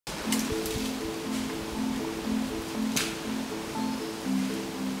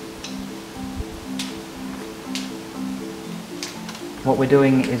What we're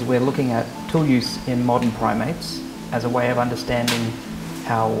doing is we're looking at tool use in modern primates as a way of understanding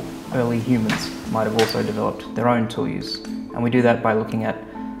how early humans might have also developed their own tool use. And we do that by looking at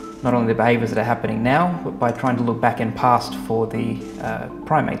not only the behaviours that are happening now, but by trying to look back in past for the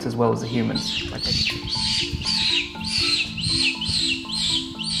primates as well as the humans.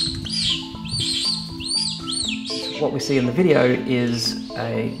 What we see in the video is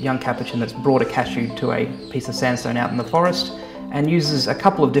a young capuchin that's brought a cashew to a piece of sandstone out in the forest and uses a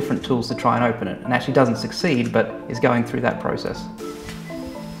couple of different tools to try and open it, and actually doesn't succeed, but is going through that process.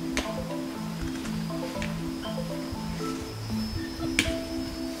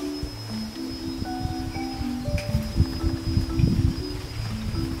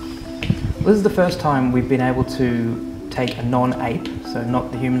 This is the first time we've been able to take a non-ape, so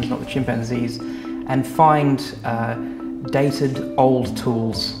not the humans, not the chimpanzees, and find dated old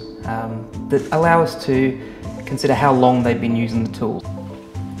tools that allow us to consider how long they've been using the tool.